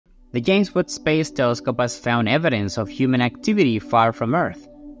The James Webb Space Telescope has found evidence of human activity far from Earth,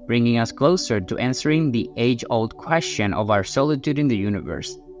 bringing us closer to answering the age-old question of our solitude in the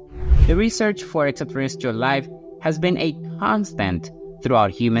universe. The research for extraterrestrial life has been a constant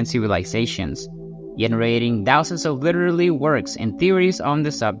throughout human civilizations, generating thousands of literary works and theories on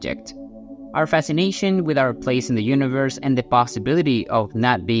the subject. Our fascination with our place in the universe and the possibility of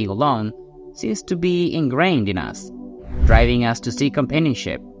not being alone seems to be ingrained in us, driving us to seek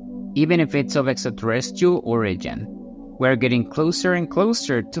companionship, even if it's of extraterrestrial origin. We're getting closer and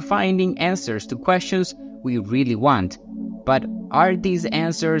closer to finding answers to questions we really want. But are these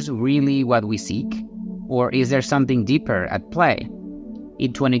answers really what we seek? Or is there something deeper at play?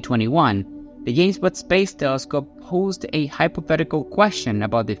 In 2021, the James Webb Space Telescope posed a hypothetical question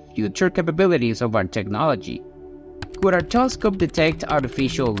about the future capabilities of our technology. Could our telescope detect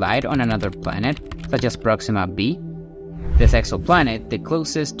artificial light on another planet, such as Proxima B? This exoplanet, the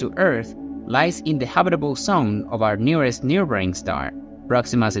closest to Earth, lies in the habitable zone of our nearest neighboring star,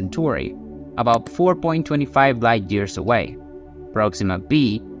 Proxima Centauri, about 4.25 light-years away. Proxima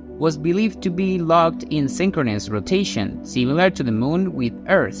B was believed to be locked in synchronous rotation, similar to the Moon with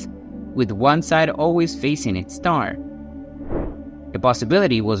Earth, with one side always facing its star. The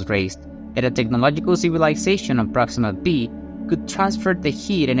possibility was raised that a technological civilization on Proxima B could transfer the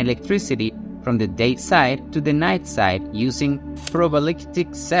heat and electricity from the day side to the night side using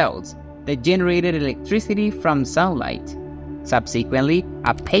probalictic cells that generated electricity from sunlight. Subsequently,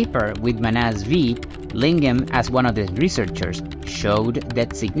 a paper with Manas V. Lingam as one of the researchers showed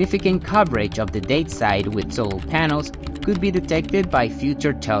that significant coverage of the date side with solar panels could be detected by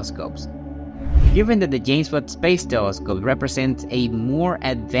future telescopes. Given that the James Webb Space Telescope represents a more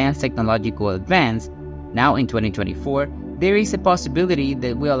advanced technological advance, now in 2024, there is a possibility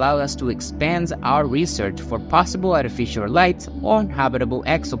that will allow us to expand our research for possible artificial lights on habitable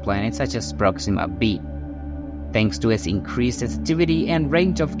exoplanets such as Proxima B. Thanks to its increased sensitivity and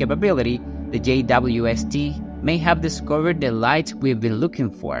range of capability, the JWST may have discovered the light we've been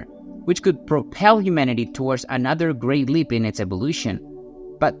looking for, which could propel humanity towards another great leap in its evolution.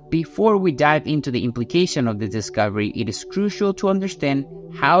 But before we dive into the implication of this discovery, it is crucial to understand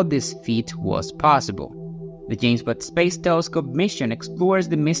how this feat was possible. The James Webb Space Telescope mission explores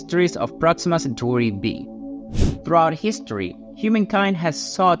the mysteries of Proxima Centauri B. Throughout history, humankind has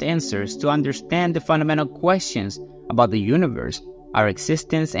sought answers to understand the fundamental questions about the universe, our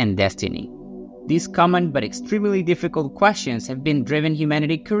existence, and destiny. These common but extremely difficult questions have been driven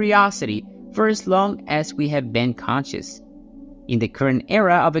humanity's curiosity for as long as we have been conscious. In the current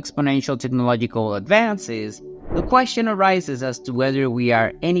era of exponential technological advances, the question arises as to whether we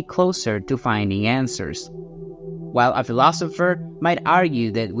are any closer to finding answers. While a philosopher might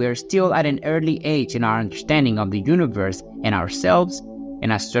argue that we are still at an early age in our understanding of the universe and ourselves,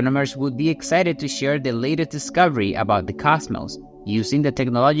 and astronomers would be excited to share the latest discovery about the cosmos, using the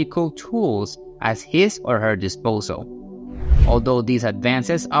technological tools at his or her disposal. Although these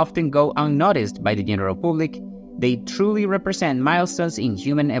advances often go unnoticed by the general public, they truly represent milestones in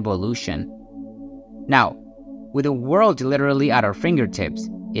human evolution. Now, with the world literally at our fingertips,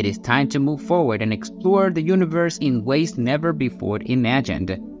 it is time to move forward and explore the universe in ways never before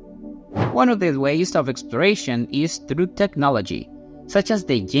imagined. One of the ways of exploration is through technology, such as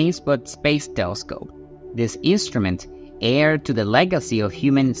the James Webb Space Telescope. This instrument, heir to the legacy of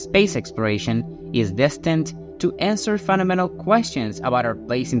human space exploration, is destined to answer fundamental questions about our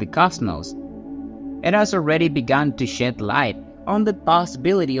place in the cosmos. It has already begun to shed light on the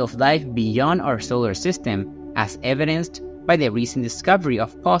possibility of life beyond our solar system, as evidenced by the recent discovery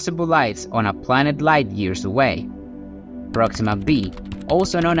of possible lights on a planet light-years away. Proxima B,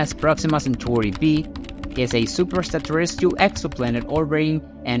 also known as Proxima Centauri B, is a super-extraterrestrial exoplanet orbiting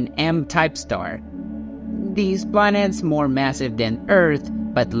an M-type star. These planets, more massive than Earth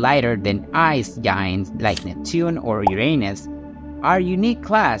but lighter than ice giants like Neptune or Uranus, are a unique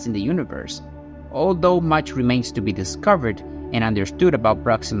class in the universe. Although much remains to be discovered and understood about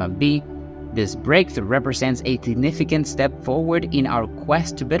Proxima B, this breakthrough represents a significant step forward in our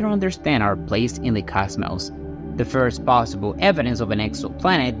quest to better understand our place in the cosmos. The first possible evidence of an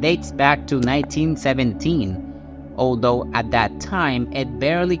exoplanet dates back to 1917, although at that time it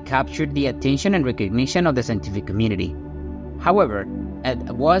barely captured the attention and recognition of the scientific community. However, it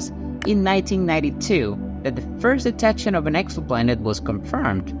was in 1992 that the first detection of an exoplanet was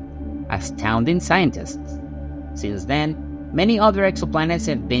confirmed, astounding scientists. Since then, many other exoplanets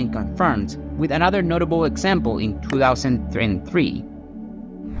have been confirmed, with another notable example in 2003.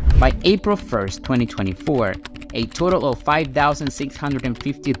 By April 1, 2024, a total of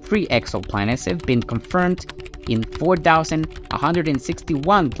 5,653 exoplanets have been confirmed in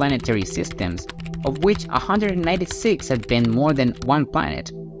 4,161 planetary systems, of which 196 have been more than one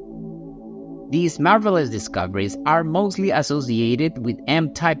planet. These marvelous discoveries are mostly associated with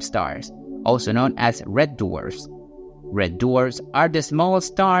M-type stars, also known as red dwarfs. Red dwarfs are the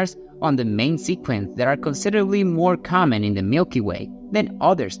smallest stars on the main sequence that are considerably more common in the Milky Way than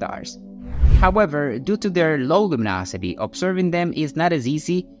other stars. However, due to their low luminosity, observing them is not as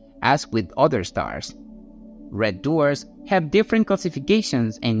easy as with other stars. Red dwarfs have different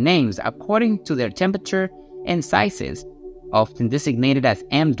classifications and names according to their temperature and sizes, often designated as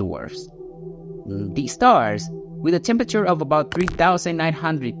M dwarfs. These stars, with a temperature of about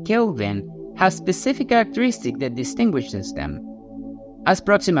 3,900 Kelvin, have specific characteristics that distinguishes them. As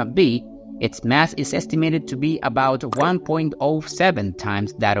Proxima B, its mass is estimated to be about 1.07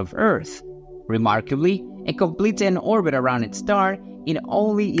 times that of Earth. Remarkably, it completes an orbit around its star in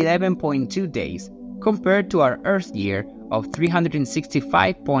only 11.2 days, compared to our Earth year of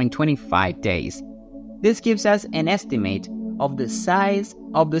 365.25 days. This gives us an estimate of the size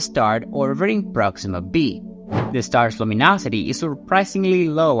of the star orbiting Proxima B. The star's luminosity is surprisingly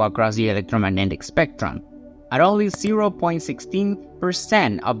low across the electromagnetic spectrum, at only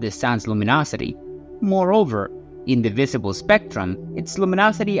 0.16% of the sun's luminosity. Moreover, in the visible spectrum, its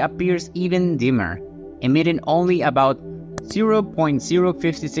luminosity appears even dimmer, emitting only about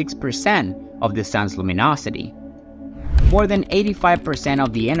 0.056% of the sun's luminosity. More than 85%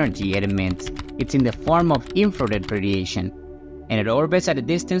 of the energy it emits is in the form of infrared radiation, and it orbits at a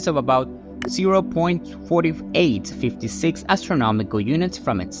distance of about 0.4856 astronomical units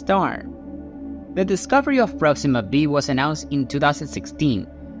from its star. The discovery of Proxima B was announced in 2016,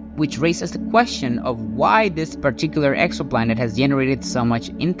 which raises the question of why this particular exoplanet has generated so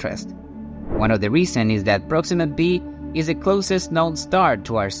much interest. One of the reasons is that Proxima B is the closest known star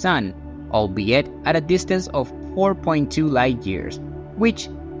to our Sun, albeit at a distance of 4.2 light years, which,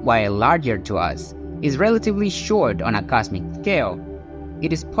 while larger to us, is relatively short on a cosmic scale.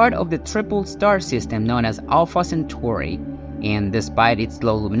 It is part of the triple star system known as Alpha Centauri, and despite its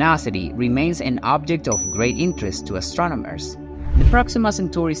low luminosity, remains an object of great interest to astronomers. The Proxima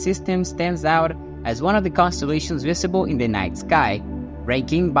Centauri system stands out as one of the constellations visible in the night sky,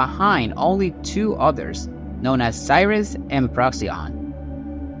 ranking behind only two others, known as Sirius and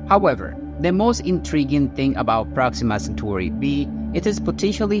Procyon. However, the most intriguing thing about Proxima Centauri B is its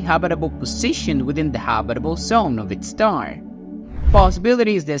potentially habitable position within the habitable zone of its star.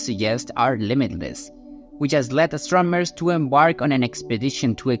 Possibilities they suggest are limitless, which has led astronomers to embark on an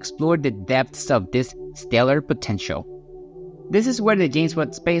expedition to explore the depths of this stellar potential. This is where the James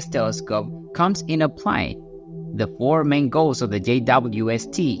Webb Space Telescope comes into play. The four main goals of the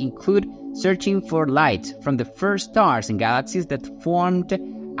JWST include searching for light from the first stars and galaxies that formed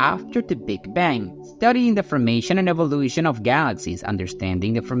after the Big Bang, studying the formation and evolution of galaxies,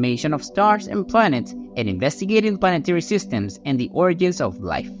 understanding the formation of stars and planets, and investigating planetary systems and the origins of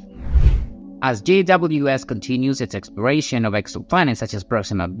life. As JWS continues its exploration of exoplanets such as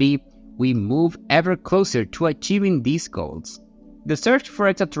Proxima B, we move ever closer to achieving these goals. The search for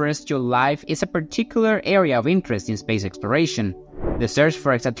extraterrestrial life is a particular area of interest in space exploration. The search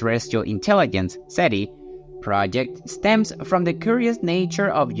for extraterrestrial intelligence, SETI, project stems from the curious nature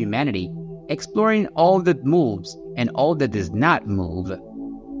of humanity, exploring all that moves and all that does not move.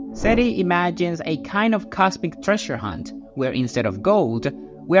 SETI imagines a kind of cosmic treasure hunt, where instead of gold,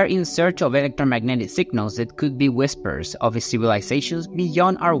 we are in search of electromagnetic signals that could be whispers of civilizations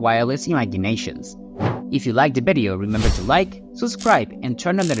beyond our wildest imaginations. If you liked the video, remember to like, subscribe, and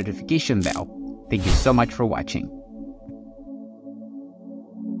turn on the notification bell. Thank you so much for watching.